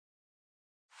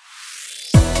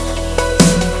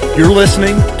You're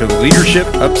listening to the Leadership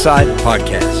Upside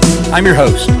Podcast. I'm your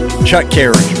host, Chuck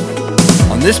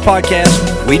Carringer. On this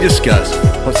podcast, we discuss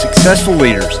what successful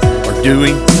leaders are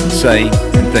doing, saying,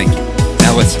 and thinking.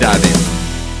 Now let's dive in.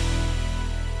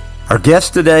 Our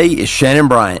guest today is Shannon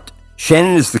Bryant.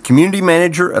 Shannon is the community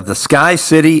manager of the Sky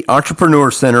City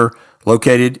Entrepreneur Center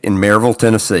located in Maryville,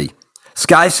 Tennessee.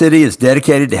 Sky City is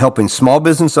dedicated to helping small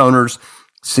business owners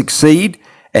succeed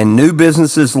and new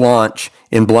businesses launch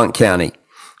in Blount County.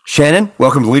 Shannon,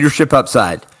 welcome to Leadership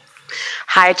Upside.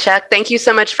 Hi, Chuck. Thank you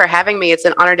so much for having me. It's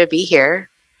an honor to be here.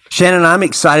 Shannon, I'm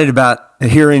excited about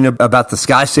hearing about the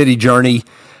Sky City journey.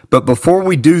 But before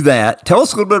we do that, tell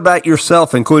us a little bit about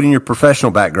yourself, including your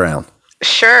professional background.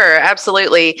 Sure,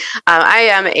 absolutely. I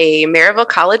am a Maryville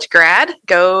College grad.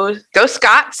 Go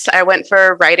Scots. I went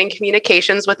for writing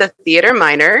communications with a theater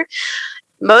minor.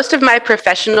 Most of my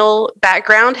professional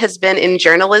background has been in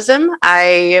journalism.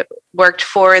 I worked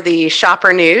for the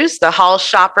Shopper News, the Hall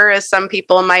Shopper, as some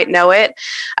people might know it,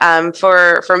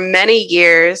 for many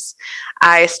years.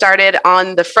 I started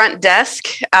on the front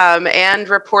desk and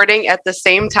reporting at the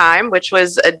same time, which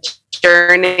was a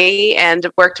journey, and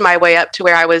worked my way up to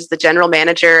where I was the general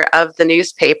manager of the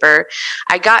newspaper.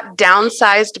 I got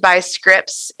downsized by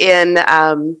Scripps in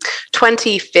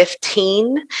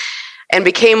 2015. And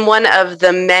became one of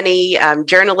the many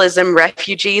journalism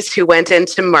refugees who went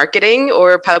into marketing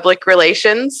or public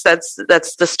relations. That's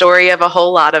the story of a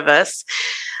whole lot of us.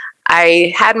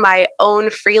 I had my own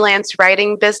freelance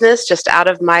writing business just out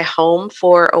of my home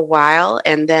for a while,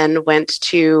 and then went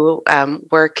to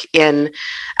work in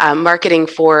marketing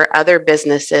for other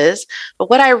businesses. But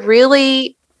what I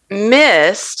really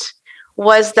missed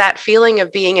was that feeling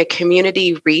of being a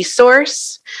community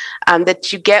resource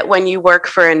that you get when you work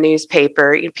for a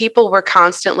newspaper. People were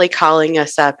constantly calling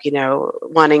us up,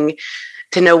 wanting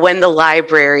to know when the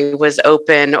library was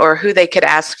open or who they could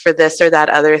ask for this or that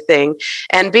other thing.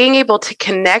 And being able to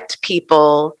connect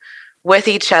people with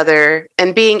each other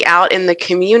and being out in the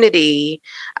community,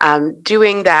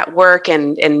 doing that work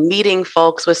and meeting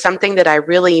folks was something that I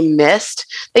really missed,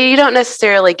 that you don't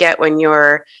necessarily get when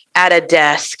you're at a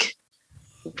desk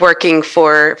working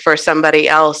for somebody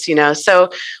else, So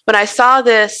when I saw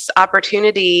this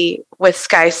opportunity with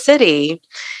Sky City,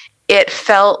 it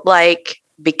felt like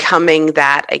becoming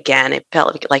that again. It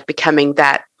felt like becoming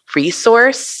that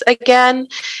resource again.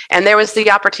 And there was the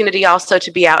opportunity also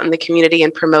to be out in the community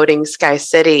and promoting Sky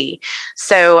City.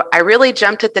 So I really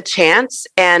jumped at the chance,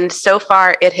 and so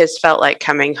far it has felt like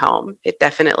coming home. It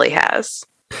definitely has.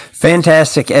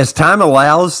 Fantastic. As time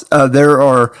allows, there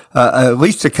are at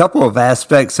least a couple of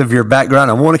aspects of your background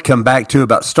I want to come back to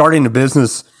about starting a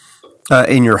business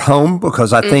in your home,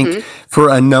 because I think for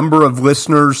a number of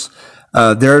listeners,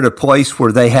 they're at a place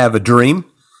where they have a dream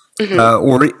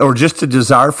or just a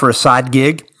desire for a side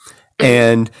gig,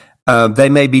 and they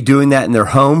may be doing that in their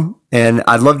home. And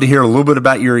I'd love to hear a little bit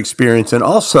about your experience, and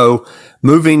also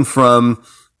moving from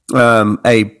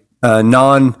a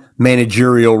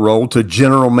non-managerial role to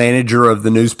general manager of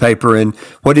the newspaper, and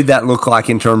what did that look like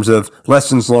in terms of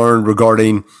lessons learned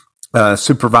regarding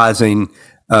supervising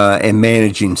and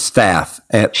managing staff?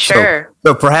 Sure.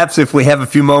 So perhaps if we have a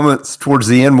few moments towards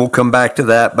the end, we'll come back to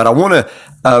that. But I want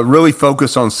to really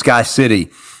focus on Sky City.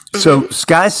 So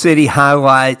Sky City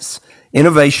highlights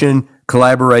innovation,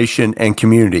 collaboration, and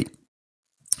community.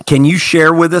 Can you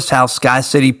share with us how Sky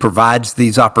City provides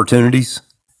these opportunities?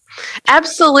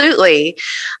 Absolutely.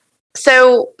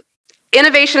 So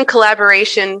innovation,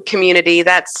 collaboration, community,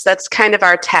 that's kind of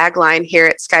our tagline here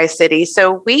at Sky City.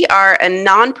 So we are a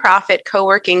nonprofit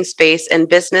co-working space and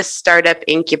business startup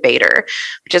incubator,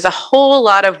 which is a whole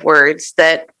lot of words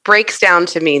that breaks down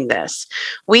to mean this.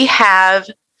 We have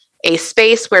a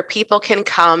space where people can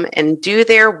come and do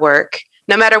their work,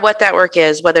 no matter what that work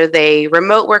is, whether they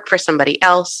remote work for somebody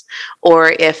else,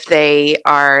 or if they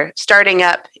are starting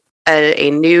up a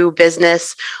new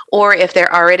business, or if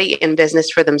they're already in business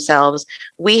for themselves.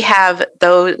 We have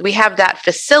that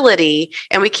facility,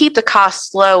 and we keep the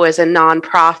costs low as a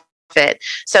nonprofit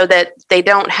so that they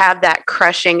don't have that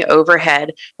crushing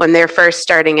overhead when they're first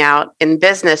starting out in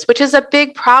business, which is a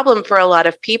big problem for a lot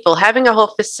of people. Having a whole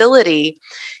facility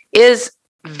is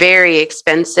very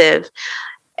expensive.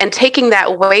 And taking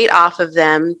that weight off of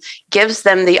them gives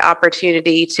them the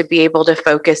opportunity to be able to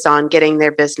focus on getting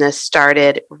their business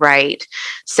started right.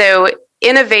 So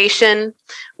innovation,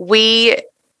 we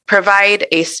provide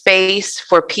a space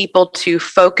for people to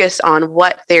focus on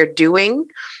what they're doing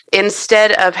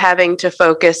instead of having to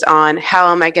focus on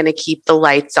how am I going to keep the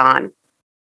lights on,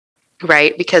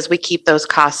 right? Because we keep those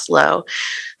costs low.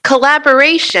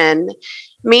 Collaboration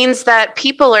means that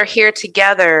people are here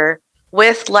together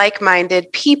with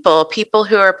like-minded people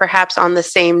who are perhaps on the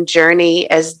same journey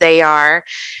as they are.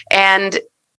 And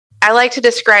I like to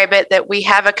describe it that we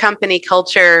have a company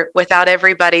culture without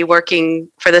everybody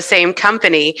working for the same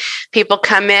company. People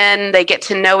come in, they get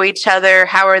to know each other.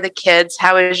 How are the kids?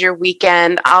 How is your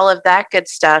weekend? All of that good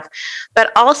stuff.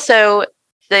 But also,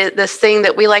 this thing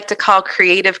that we like to call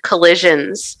creative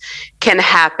collisions can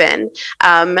happen.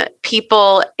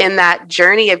 People in that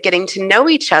journey of getting to know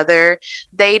each other,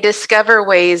 they discover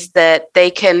ways that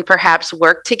they can perhaps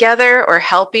work together or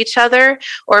help each other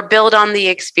or build on the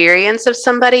experience of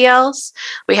somebody else.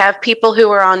 We have people who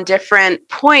are on different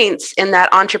points in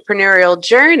that entrepreneurial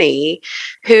journey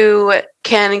who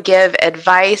can give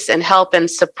advice and help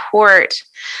and support,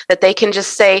 that they can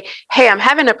just say, hey, I'm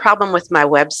having a problem with my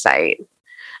website.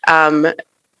 And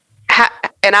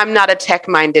I'm not a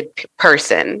tech-minded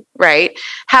person, right?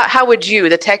 How would you,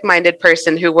 the tech-minded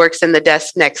person who works in the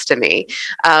desk next to me,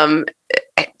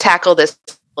 tackle this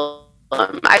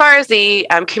problem? As far as the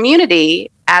community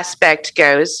aspect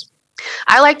goes,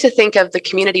 I like to think of the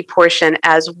community portion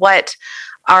as what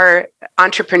our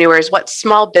entrepreneurs, what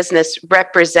small business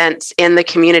represents in the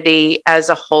community as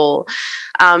a whole.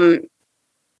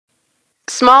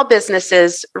 Small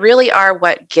businesses really are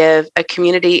what give a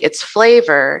community its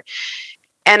flavor.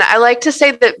 And I like to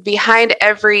say that behind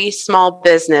every small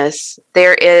business,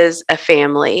 there is a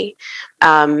family.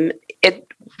 When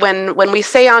we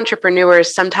say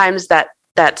entrepreneurs, sometimes that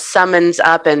summons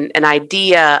up an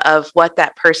idea of what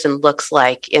that person looks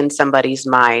like in somebody's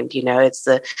mind. It's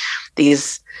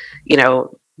these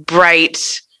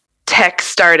bright tech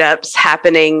startups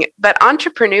happening, but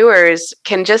entrepreneurs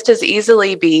can just as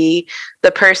easily be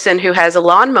the person who has a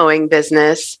lawn mowing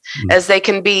business as they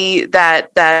can be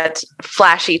that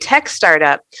flashy tech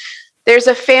startup. There's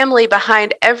a family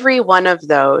behind every one of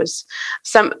those.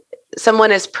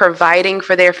 Someone is providing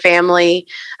for their family,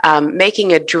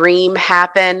 making a dream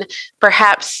happen,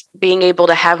 perhaps being able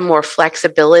to have more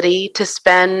flexibility to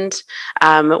spend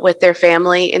with their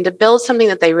family and to build something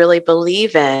that they really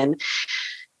believe in.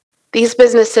 These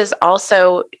businesses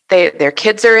also, their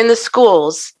kids are in the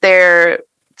schools. They're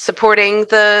supporting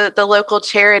the local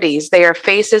charities. They are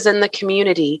faces in the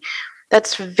community.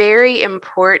 That's very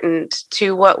important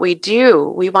to what we do.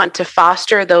 We want to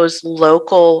foster those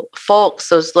local folks,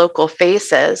 those local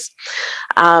faces.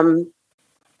 And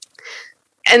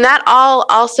that all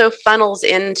also funnels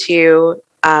into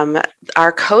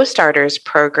our Co-Starters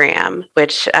program,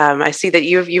 which I see that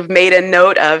you've made a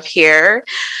note of here.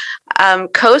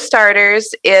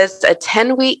 Co-Starters is a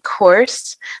 10-week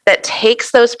course that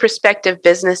takes those prospective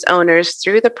business owners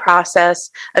through the process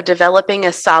of developing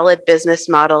a solid business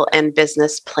model and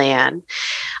business plan.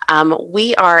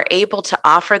 We are able to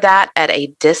offer that at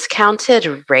a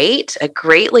discounted rate, a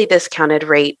greatly discounted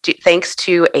rate, thanks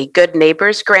to a Good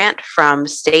Neighbors grant from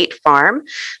State Farm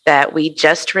that we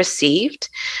just received.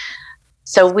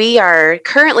 So we are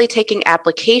currently taking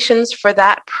applications for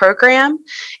that program,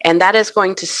 and that is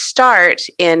going to start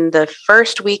in the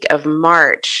first week of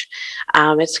March.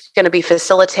 It's going to be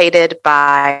facilitated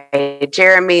by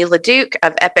Jeremy Leduc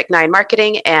of Epic 9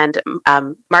 Marketing and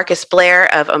Marcus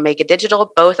Blair of Omega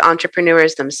Digital, both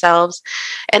entrepreneurs themselves.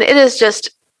 And it is just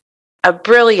a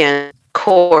brilliant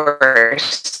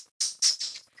course.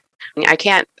 I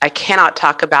cannot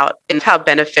talk about how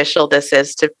beneficial this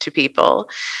is to people.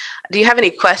 Do you have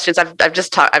any questions? I've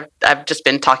just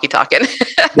been talking.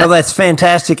 No, that's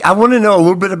fantastic. I want to know a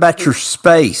little bit about your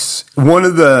space. One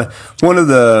of the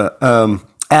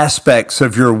aspects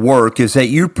of your work is that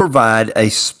you provide a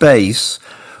space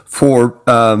for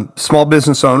small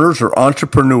business owners or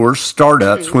entrepreneurs,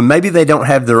 startups, when maybe they don't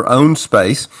have their own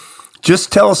space.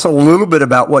 Just tell us a little bit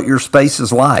about what your space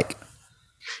is like.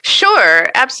 Sure,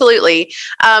 absolutely.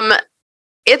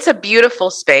 It's a beautiful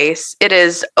space. It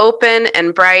is open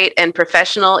and bright and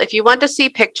professional. If you want to see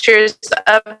pictures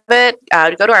of it,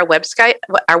 go to our website,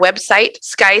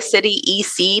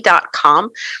 skycityec.com.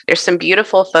 There's some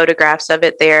beautiful photographs of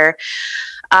it there.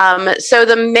 So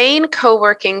the main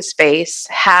co-working space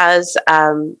has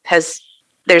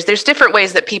there's different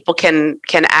ways that people can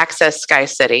access Sky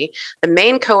City. The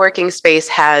main co-working space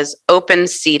has open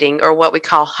seating, or what we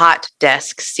call hot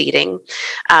desk seating.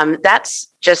 That's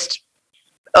just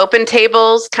open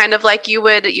tables, kind of like you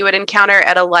would encounter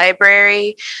at a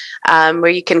library, where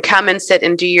you can come and sit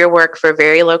and do your work for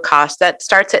very low cost. That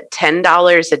starts at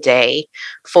 $10 a day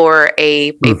for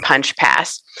a punch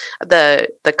pass. The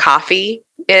coffee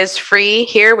is free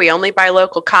here. We only buy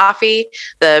local coffee.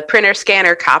 The printer,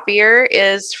 scanner, copier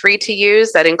is free to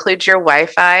use. That includes your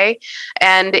Wi-Fi.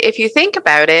 And if you think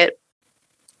about it,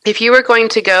 if you were going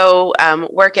to go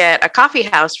work at a coffee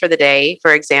house for the day,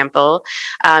 for example,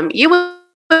 you would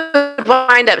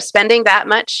wind up spending that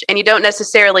much, and you don't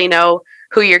necessarily know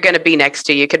who you're going to be next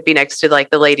to. You could be next to like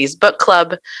the ladies' book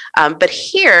club, but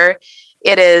here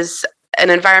it is an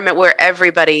environment where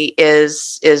everybody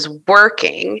is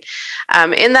working.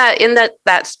 In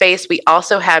that space, we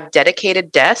also have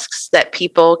dedicated desks that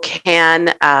people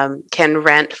can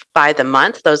rent by the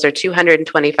month. Those are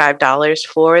 $225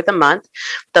 for the month.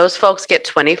 Those folks get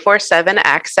 24/7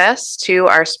 access to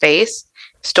our space.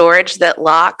 Storage that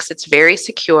locks. It's very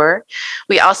secure.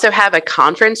 We also have a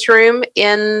conference room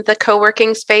in the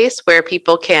co-working space where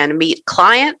people can meet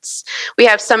clients. We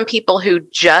have some people who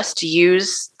just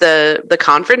use the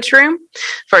conference room.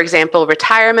 For example,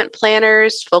 retirement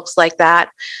planners, folks like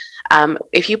that.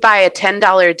 If you buy a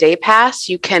 $10 day pass,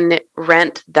 you can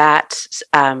rent that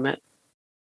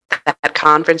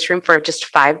conference room for just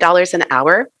 $5 an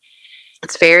hour.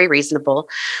 It's very reasonable.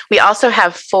 We also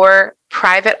have 4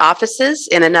 private offices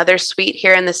in another suite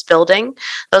here in this building.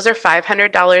 Those are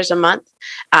 $500 a month.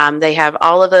 They have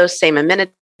all of those same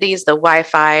amenities, the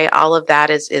Wi-Fi, all of that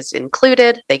is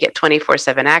included. They get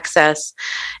 24/7 access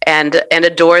and a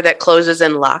door that closes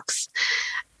and locks.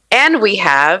 And we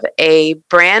have a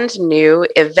brand new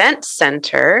event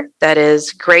center that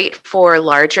is great for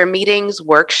larger meetings,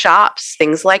 workshops,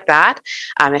 things like that.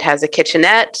 It has a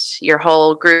kitchenette. Your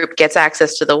whole group gets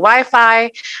access to the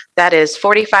Wi-Fi. That is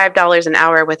 $45 an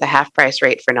hour with a half price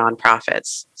rate for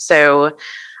nonprofits. So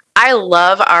I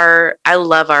love our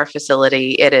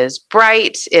facility. It is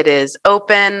bright. It is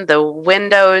open. The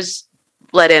windows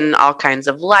let in all kinds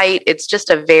of light. It's just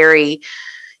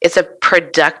it's a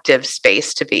productive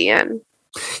space to be in.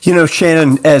 You know,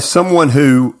 Shannon, as someone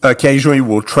who occasionally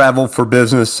will travel for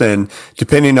business, and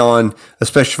depending on,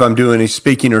 especially if I'm doing a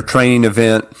speaking or training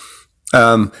event,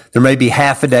 there may be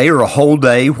half a day or a whole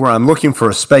day where I'm looking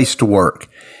for a space to work.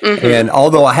 Mm-hmm. And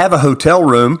although I have a hotel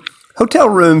rooms,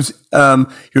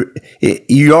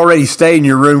 you already stay in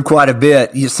your room quite a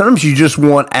bit. Sometimes you just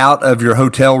want out of your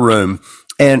hotel room.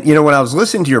 And, you know, when I was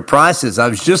listening to your prices, I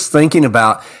was just thinking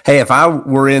about, hey, if I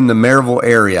were in the Maryville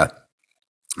area,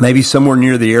 maybe somewhere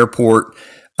near the airport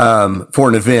for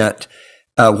an event,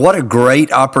 what a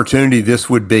great opportunity this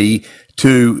would be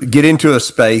to get into a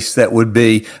space that would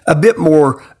be a bit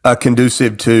more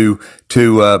conducive to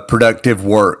productive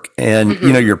work. And, mm-hmm.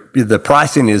 You know, the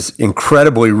pricing is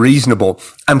incredibly reasonable.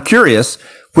 I'm curious,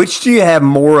 which do you have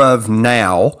more of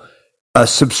now,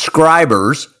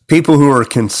 subscribers, people who are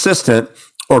consistent,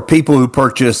 or people who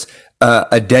purchase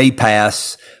a day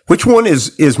pass? Which one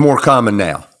is more common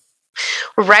now?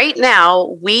 Right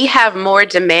now, we have more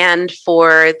demand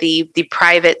for the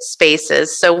private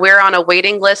spaces. So we're on a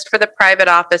waiting list for the private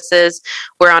offices.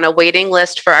 We're on a waiting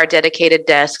list for our dedicated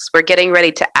desks. We're getting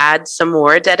ready to add some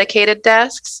more dedicated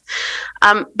desks.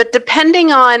 But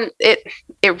depending on it,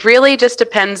 it really just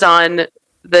depends on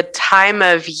the time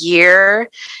of year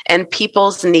and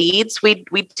people's needs. We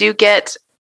do get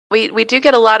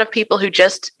a lot of people who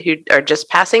are just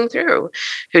passing through,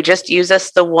 who just use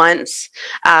us the once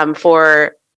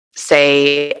for,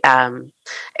 say,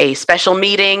 a special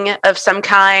meeting of some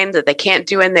kind that they can't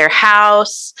do in their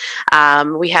house.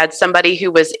 We had somebody who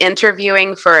was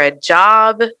interviewing for a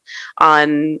job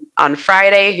on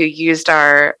Friday who used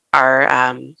our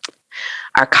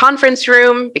conference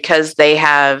room because they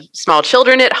have small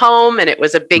children at home and it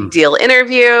was a big deal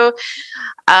interview.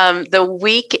 The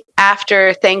week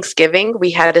after Thanksgiving,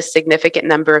 we had a significant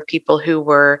number of people who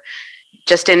were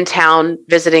just in town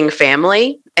visiting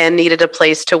family and needed a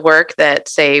place to work that,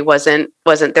 say, wasn't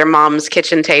their mom's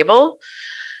kitchen table.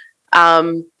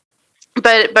 But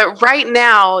right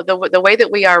now, the way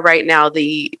that we are right now,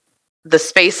 the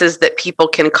spaces that people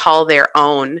can call their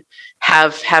own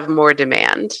have more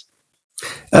demand.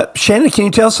 Shannon, can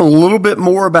you tell us a little bit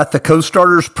more about the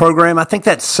Co-Starters program? I think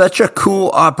that's such a cool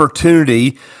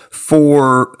opportunity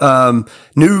for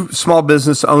new small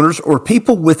business owners or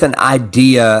people with an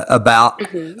idea about,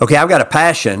 mm-hmm. Okay, I've got a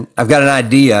passion, I've got an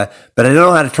idea, but I don't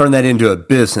know how to turn that into a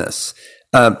business.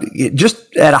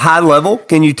 Just at a high level,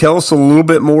 can you tell us a little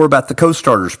bit more about the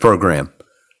Co-Starters program?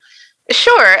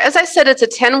 Sure. As I said, it's a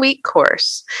 10-week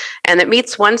course, and it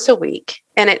meets once a week.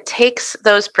 And it takes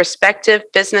those prospective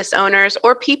business owners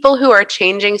or people who are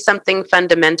changing something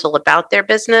fundamental about their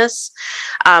business,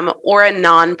 or a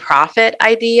nonprofit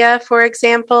idea, for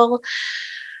example.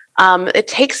 It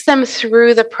takes them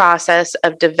through the process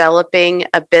of developing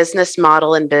a business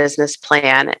model and business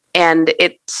plan. And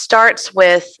it starts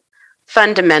with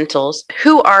fundamentals.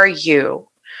 Who are you?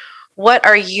 What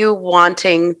are you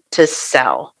wanting to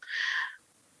sell?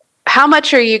 How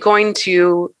much are you going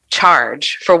to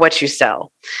charge for what you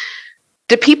sell?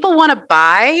 Do people want to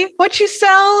buy what you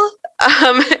sell?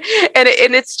 And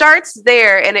it starts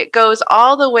there, and it goes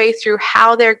all the way through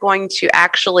how they're going to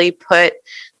actually put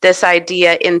this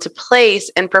idea into place,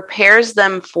 and prepares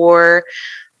them for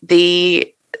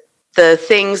the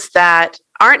things that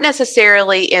aren't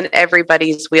necessarily in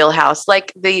everybody's wheelhouse,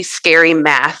 like the scary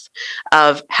math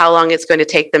of how long it's going to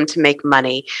take them to make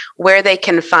money, where they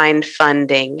can find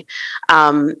funding,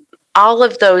 all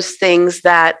of those things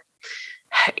that,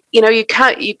 you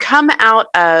come out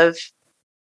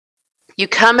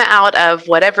of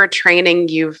whatever training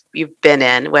you've been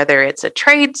in, whether it's a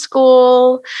trade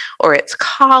school or it's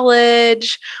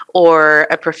college or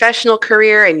a professional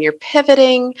career, and you're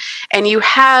pivoting, and you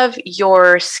have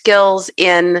your skills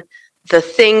in the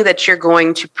thing that you're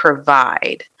going to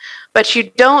provide, but you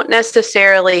don't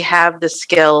necessarily have the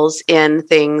skills in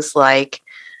things like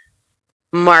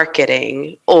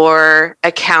marketing or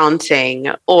accounting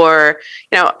or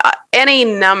any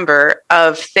number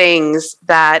of things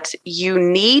that you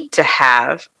need to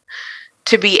have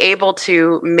to be able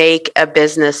to make a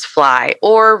business fly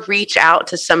or reach out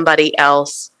to somebody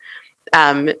else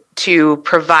to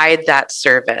provide that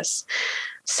service.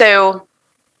 So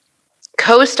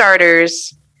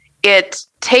Co-Starters, it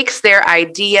takes their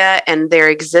idea and their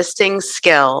existing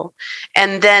skill,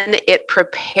 and then it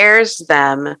prepares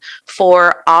them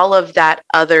for all of that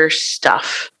other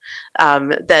stuff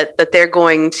that they're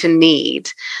going to need.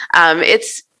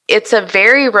 It's a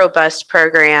very robust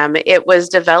program. It was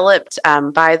developed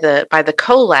by the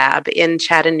CoLab in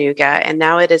Chattanooga, and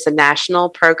now it is a national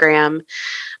program.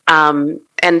 And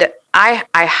I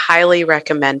highly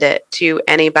recommend it to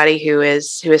anybody who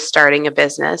is starting a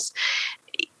business,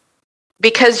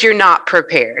 because you're not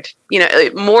prepared.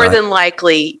 More than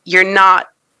likely, you're not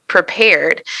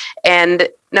prepared. And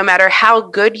no matter how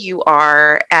good you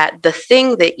are at the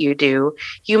thing that you do,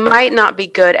 you might not be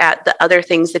good at the other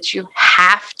things that you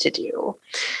have to do.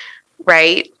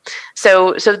 Right?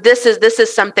 So this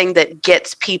is something that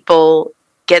gets people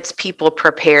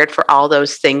prepared for all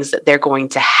those things that they're going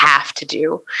to have to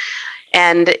do.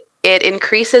 And it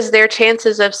increases their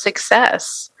chances of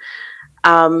success.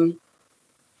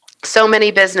 So many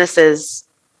businesses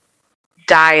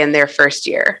die in their first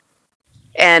year,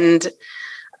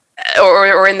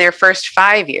 or in their first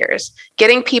 5 years.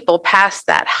 Getting people past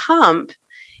that hump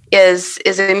is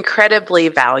incredibly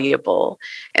valuable.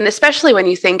 And especially when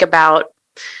you think about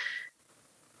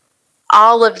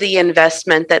all of the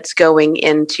investment that's going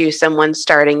into someone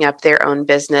starting up their own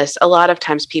business, a lot of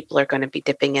times people are going to be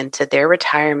dipping into their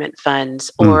retirement funds,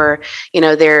 or,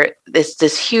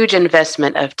 this huge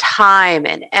investment of time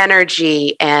and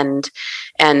energy and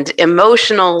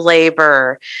emotional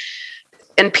labor.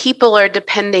 And people are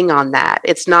depending on that.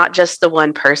 It's not just the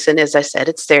one person, as I said,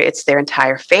 it's their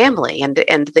entire family and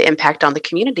the impact on the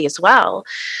community as well.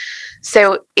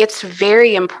 So it's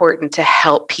very important to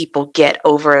help people get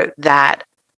over that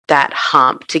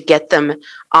hump, to get them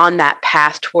on that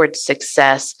path towards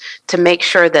success, to make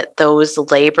sure that those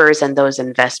labors and those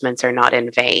investments are not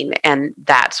in vain. And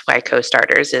that's why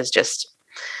Co-Starters is just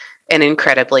an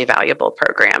incredibly valuable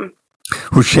program.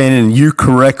 Well, Shannon, you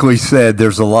correctly said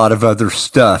there's a lot of other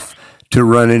stuff to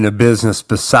running a business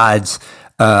besides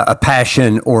a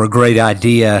passion or a great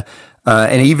idea,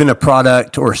 and even a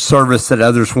product or service that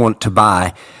others want to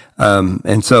buy.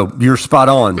 And so you're spot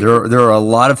on. There are a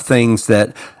lot of things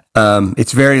that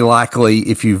it's very likely,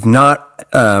 if you've not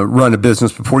run a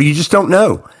business before, you just don't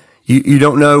know. You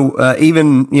don't know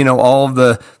even all of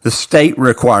the state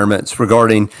requirements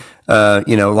regarding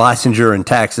licensure and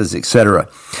taxes, et cetera.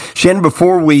 Shannon,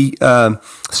 before we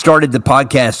started the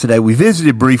podcast today, we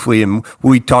visited briefly and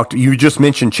we talked. You just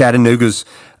mentioned Chattanooga's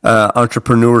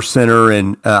Entrepreneur Center,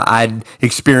 and I'd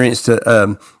experienced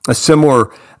a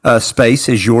similar space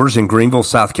as yours in Greenville,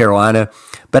 South Carolina.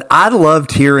 But I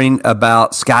loved hearing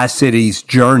about Sky City's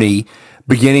journey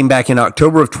beginning back in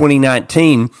October of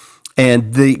 2019,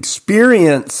 and the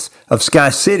experience of Sky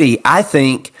City, I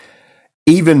think,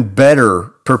 even better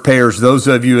prepares those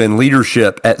of you in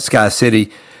leadership at Sky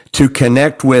City to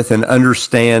connect with and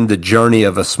understand the journey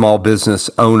of a small business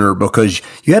owner, because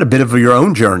you had a bit of your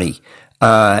own journey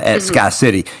at Sky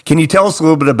City. Can you tell us a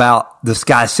little bit about the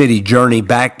Sky City journey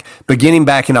beginning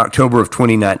back in October of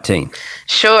 2019?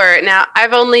 Sure. Now,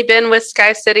 I've only been with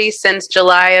Sky City since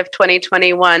July of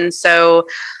 2021, so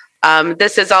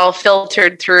This is all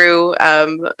filtered through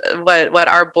what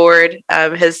our board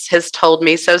has told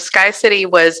me. So Sky City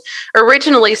was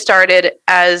originally started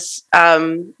as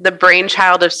the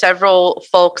brainchild of several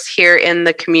folks here in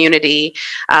the community,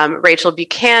 Rachel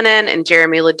Buchanan and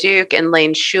Jeremy LeDuc and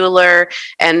Lane Schuler,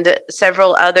 and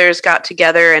several others got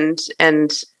together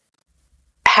and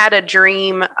had a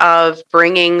dream of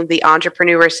bringing the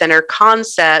Entrepreneur Center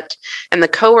concept and the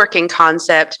co-working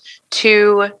concept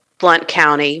to Blount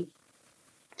County.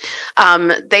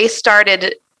 They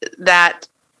started that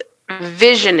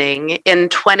visioning in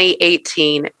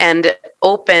 2018 and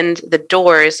opened the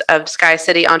doors of Sky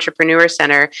City Entrepreneur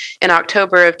Center in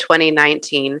October of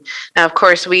 2019. Now, of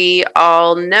course, we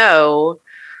all know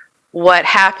what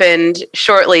happened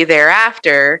shortly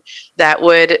thereafter that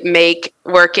would make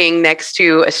working next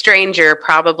to a stranger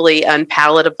probably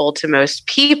unpalatable to most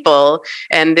people.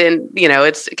 And then,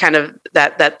 it's kind of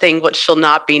that thing which shall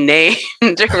not be named,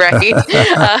 right?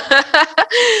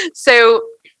 So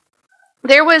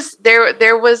there was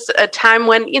a time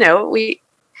when,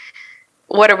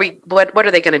 what are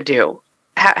they going to do?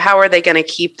 How are they going to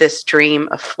keep this dream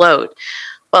afloat?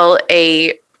 Well,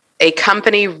 a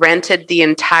company rented the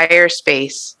entire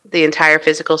space, the entire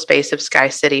physical space of Sky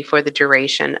City for the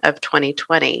duration of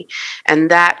 2020.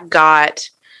 And that got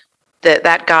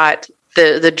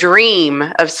the dream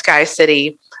of Sky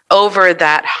City over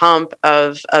that hump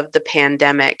of the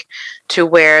pandemic to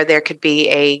where there could be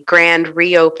a grand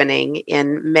reopening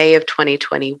in May of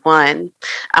 2021,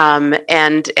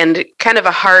 and kind of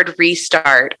a hard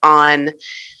restart on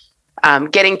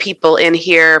getting people in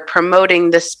here,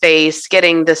 promoting the space,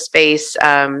 getting the space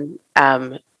known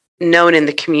in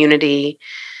the community.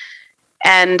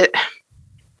 And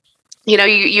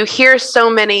you hear so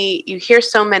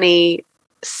many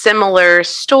similar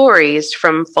stories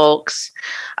from folks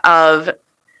of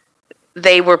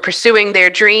they were pursuing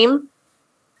their dream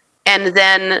and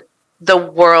then the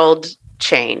world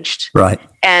changed. Right.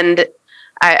 And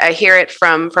I hear it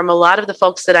from a lot of the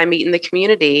folks that I meet in the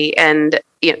community. And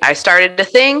I started a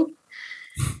thing,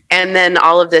 and then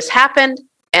all of this happened,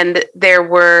 and there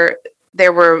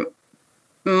was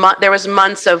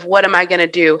months of, what am I going to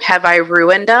do? Have I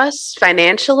ruined us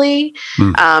financially?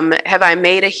 Have I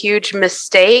made a huge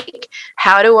mistake?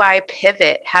 How do I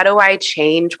pivot? How do I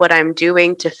change what I'm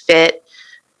doing to fit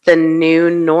the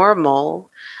new normal,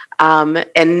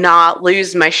 and not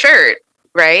lose my shirt?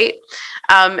 Right.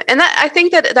 And that, I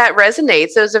think that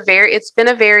resonates. It's been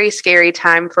a very scary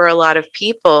time for a lot of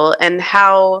people, and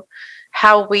how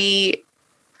we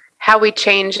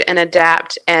change and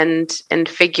adapt and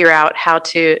figure out how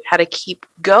to keep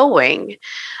going.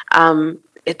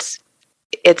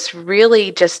 It's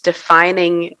really just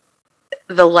defining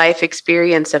the life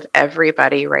experience of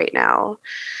everybody right now.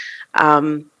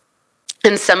 And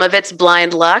some of it's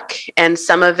blind luck, and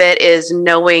some of it is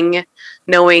knowing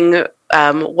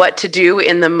what to do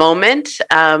in the moment.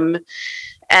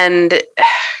 And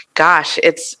gosh,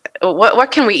 it's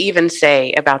what can we even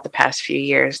say about the past few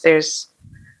years? There's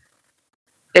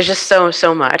just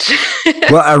so much.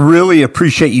 Well, I really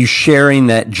appreciate you sharing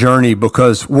that journey,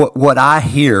 because what I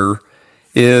hear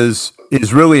is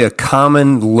really a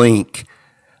common link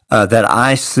that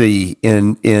I see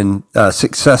in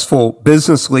successful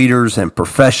business leaders and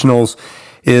professionals,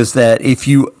 is that if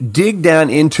you dig down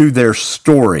into their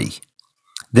story,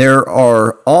 there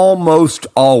are almost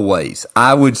always,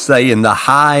 I would say, in the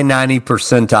high 90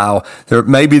 percentile,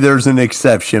 maybe there's an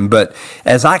exception, but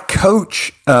as I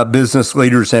coach business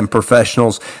leaders and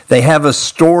professionals, they have a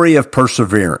story of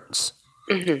perseverance,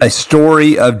 a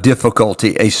story of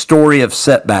difficulty, a story of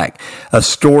setback, a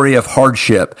story of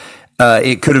hardship.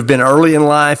 It could have been early in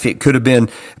life, it could have been,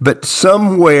 but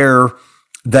somewhere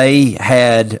they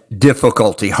had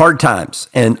difficulty, hard times.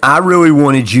 And I really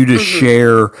wanted you to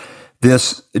share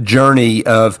this journey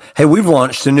of, hey, we've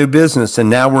launched a new business and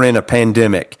now we're in a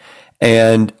pandemic,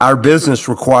 and our business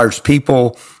requires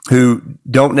people who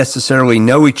don't necessarily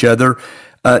know each other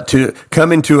to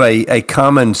come into a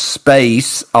common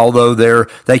space, although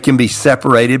they can be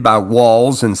separated by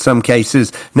walls in some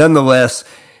cases. Nonetheless,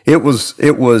 it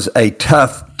was a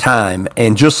tough time.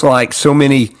 And just like so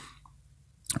many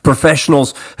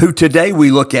professionals who today we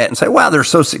look at and say, wow, they're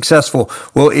so successful.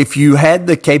 Well, if you had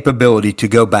the capability to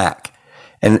go back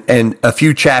and a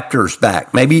few chapters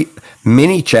back, maybe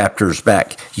many chapters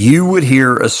back, you would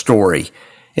hear a story,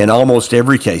 in almost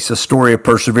every case, a story of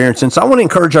perseverance. And so I want to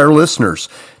encourage our listeners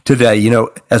today,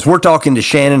 as we're talking to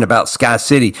Shannon about Sky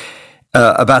City,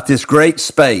 about this great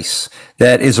space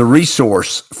that is a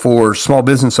resource for small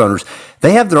business owners,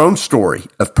 they have their own story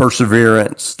of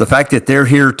perseverance. The fact that they're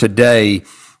here today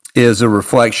is a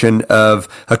reflection of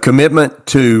a commitment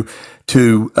to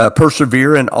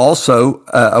persevere, and also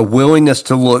a willingness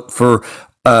to look for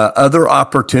other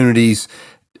opportunities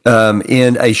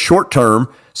in a short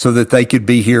term so that they could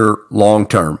be here long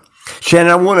term.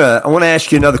 Shannon, I want to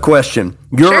ask you another question.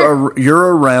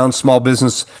 You're around small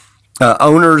business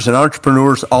owners and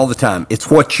entrepreneurs all the time. It's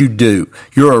what you do.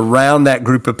 You're around that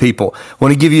group of people. I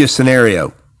want to give you a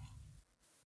scenario.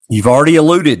 You've already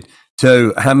alluded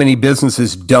to how many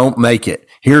businesses don't make it.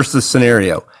 Here's the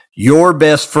scenario. Your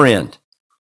best friend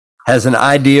has an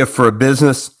idea for a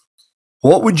business.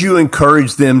 What would you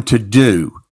encourage them to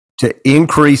do to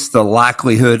increase the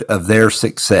likelihood of their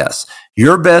success?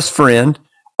 Your best friend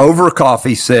over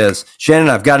coffee says, Shannon,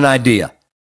 I've got an idea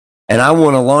and I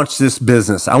want to launch this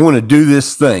business. I want to do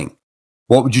this thing.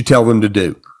 What would you tell them to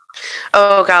do?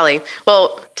 Oh, golly.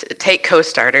 Well, take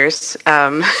co-starters.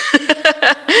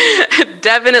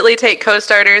 Definitely take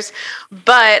co-starters,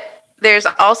 but there's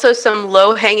also some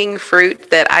low-hanging fruit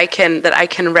that I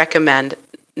can recommend.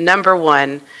 Number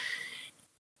one,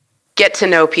 get to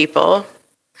know people,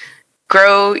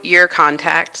 grow your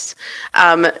contacts.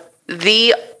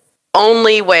 The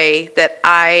only way that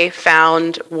I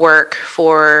found work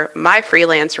for my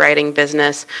freelance writing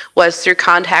business was through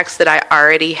contacts that I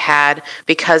already had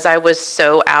because I was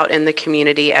so out in the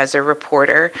community as a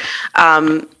reporter.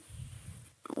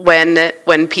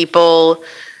 When people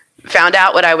found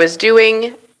out what I was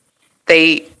doing,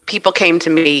 people came to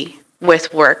me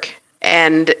with work,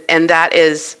 and that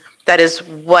is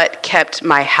what kept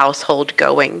my household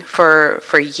going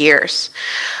for years.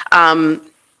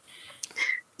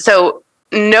 So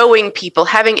knowing people,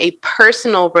 having a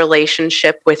personal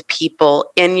relationship with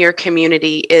people in your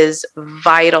community is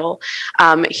vital.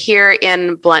 Here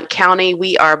in Blount County,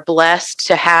 we are blessed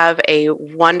to have a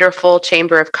wonderful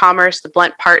Chamber of Commerce. The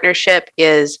Blount Partnership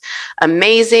is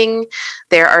amazing.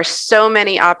 There are so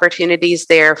many opportunities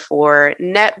there for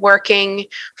networking,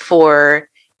 for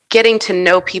getting to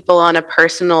know people on a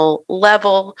personal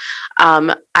level.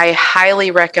 I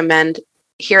highly recommend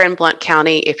here in Blount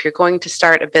County, if you're going to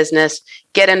start a business,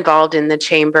 get involved in the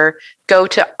chamber, go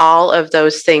to all of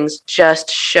those things, just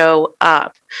show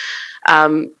up.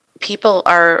 People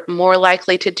are more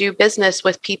likely to do business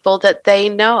with people that they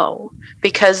know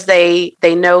because they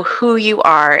know who you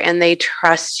are and they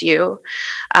trust you.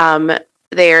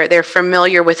 They're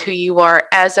familiar with who you are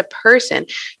as a person.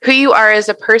 Who you are as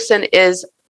a person is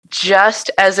just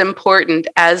as important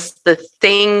as the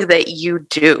thing that you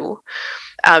do.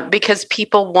 Because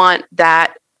people want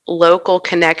that local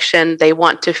connection. They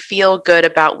want to feel good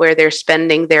about where they're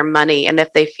spending their money. And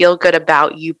if they feel good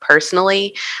about you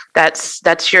personally,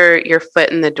 that's your foot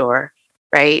in the door,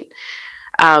 right?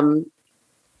 I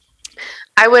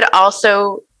would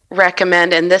also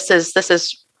recommend, and this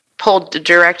is pulled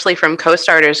directly from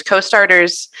Co-Starters.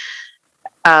 Co-Starters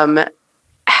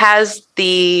has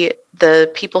the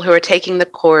people who are taking the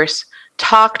course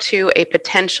talk to a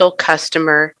potential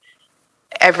customer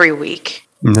every week.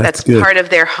 That's part of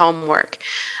their homework.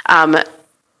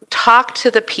 Talk to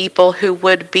the people who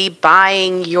would be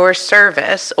buying your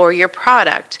service or your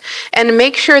product, and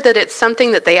make sure that it's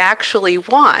something that they actually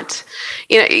want.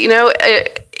 You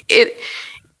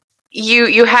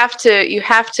have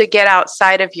to get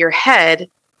outside of your head.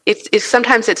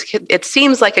 Sometimes it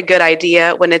seems like a good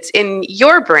idea when it's in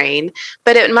your brain,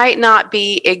 but it might not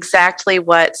be exactly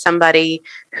what somebody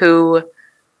who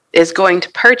is going to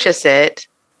purchase it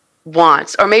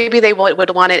wants, or maybe they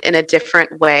would want it in a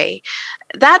different way.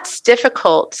 That's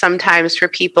difficult sometimes for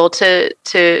people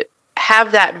to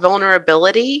have that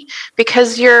vulnerability,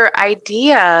 because your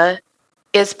idea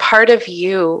is part of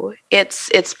you.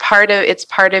 It's part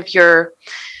of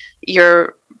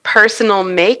your personal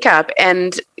makeup,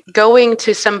 and going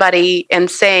to somebody and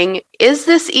saying, is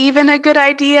this even a good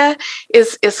idea,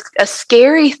 is a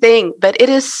scary thing, but it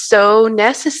is so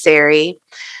necessary,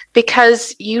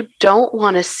 because you don't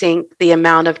want to sink the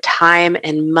amount of time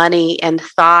and money and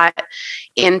thought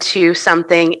into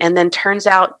something and then turns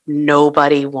out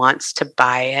nobody wants to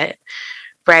buy it,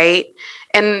 right?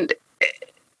 And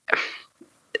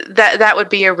that would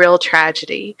be a real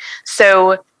tragedy.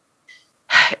 So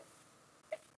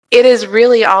it is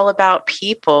really all about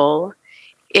people.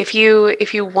 If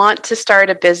you want to start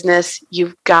a business,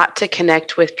 you've got to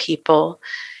connect with people.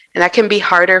 And that can be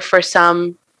harder for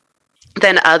some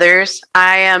than others.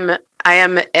 I am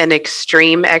an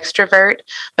extreme extrovert,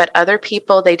 but other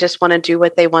people, they just want to do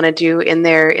what they want to do in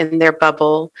their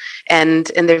bubble, and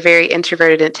they're very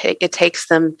introverted. It takes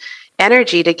them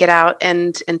energy to get out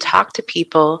and talk to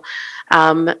people.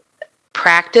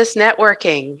 Practice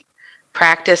networking,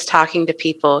 practice talking to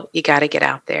people. You got to get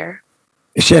out there.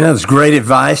 Shannon, that's great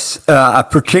advice. I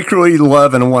particularly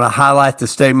love and I want to highlight the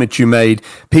statement you made.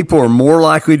 People are more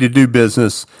likely to do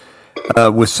business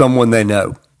with someone they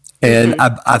know. And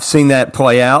I've seen that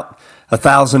play out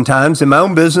 1,000 times in my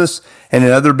own business and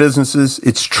in other businesses.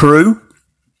 It's true.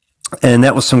 And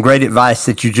that was some great advice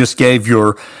that you just gave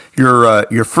your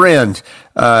friend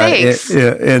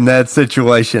in that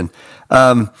situation.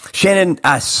 Shannon,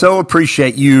 I so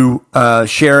appreciate you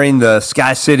sharing the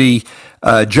Sky City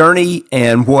journey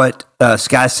and what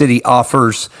Sky City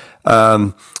offers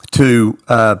to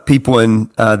people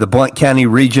in the Blount County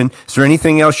region. Is there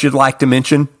anything else you'd like to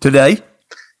mention today?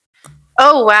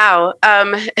 Oh, wow.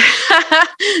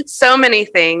 So many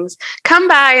things. Come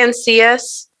by and see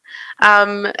us.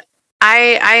 I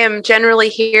am generally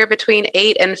here between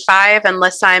 8 and 5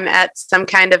 unless I'm at some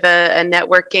kind of a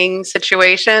networking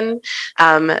situation.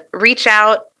 Reach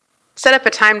out, set up a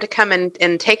time to come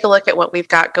and take a look at what we've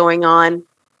got going on.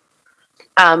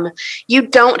 You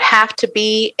don't have to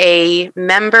be a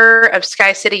member of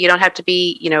Sky City. You don't have to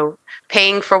be,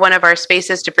 paying for one of our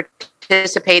spaces to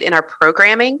participate in our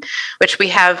programming, which we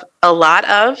have a lot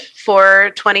of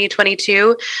for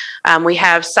 2022. We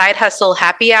have Side Hustle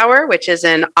Happy Hour, which is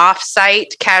an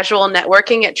off-site casual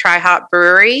networking at Tri-Hop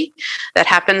Brewery that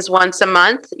happens once a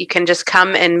month. You can just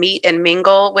come and meet and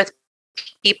mingle with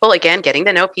people, again, getting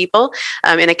to know people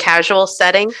in a casual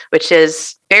setting, which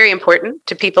is very important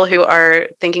to people who are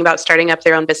thinking about starting up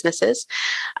their own businesses.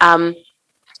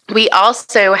 We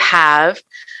also have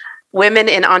Women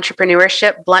in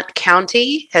Entrepreneurship. Blount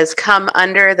County has come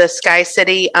under the Sky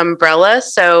City umbrella.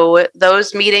 So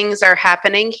those meetings are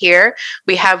happening here.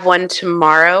 We have one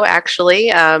tomorrow,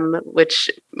 actually, which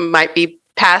might be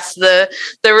past the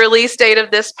release date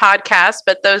of this podcast,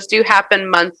 but those do happen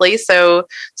monthly. So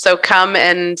come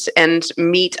and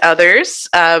meet others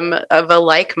of a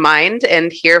like mind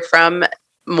and hear from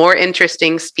more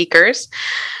interesting speakers.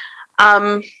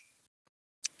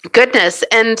 Goodness.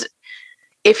 And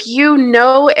if you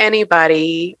know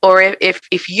anybody, or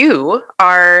if you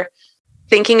are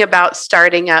thinking about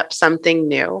starting up something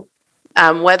new,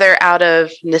 whether out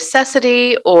of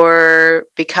necessity or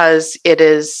because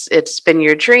it's been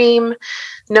your dream,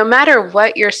 no matter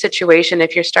what your situation,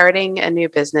 if you're starting a new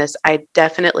business, I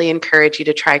definitely encourage you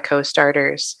to try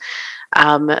Co-Starters.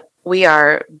 We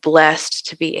are blessed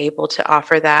to be able to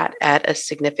offer that at a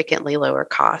significantly lower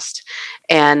cost,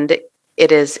 and it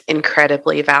is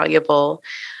incredibly valuable.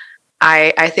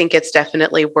 I think it's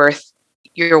definitely worth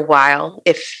your while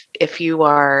if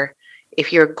you're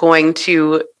going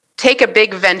to take a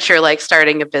big venture like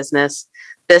starting a business.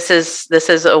 This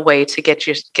is a way to get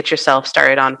yourself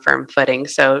started on firm footing.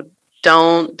 So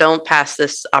don't pass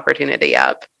this opportunity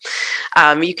up.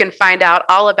 You can find out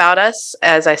all about us,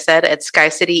 as I said, at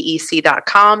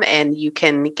skycityec.com, and you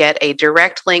can get a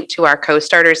direct link to our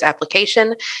Co-Starters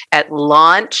application at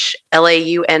launch,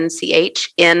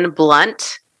 LAUNCH, in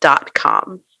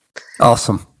blunt.com.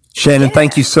 Awesome. Shannon,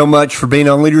 thank you so much for being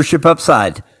on Leadership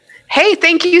Upside. Hey,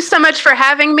 thank you so much for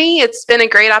having me. It's been a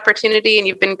great opportunity, and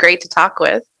you've been great to talk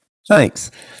with. Thanks.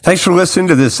 Thanks for listening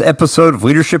to this episode of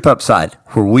Leadership Upside,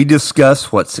 where we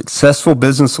discuss what successful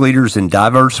business leaders in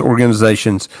diverse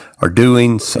organizations are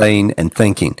doing, saying, and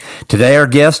thinking. Today, our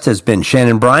guest has been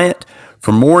Shannon Bryant.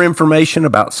 For more information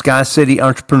about Sky City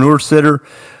Entrepreneur Center,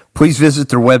 please visit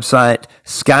their website,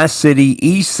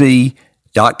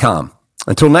 skycityec.com.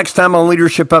 Until next time on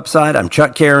Leadership Upside, I'm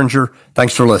Chuck Carringer.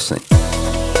 Thanks for listening.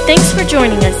 Thanks for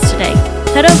joining us today.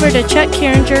 Head over to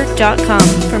chuckcarringer.com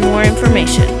for more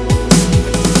information.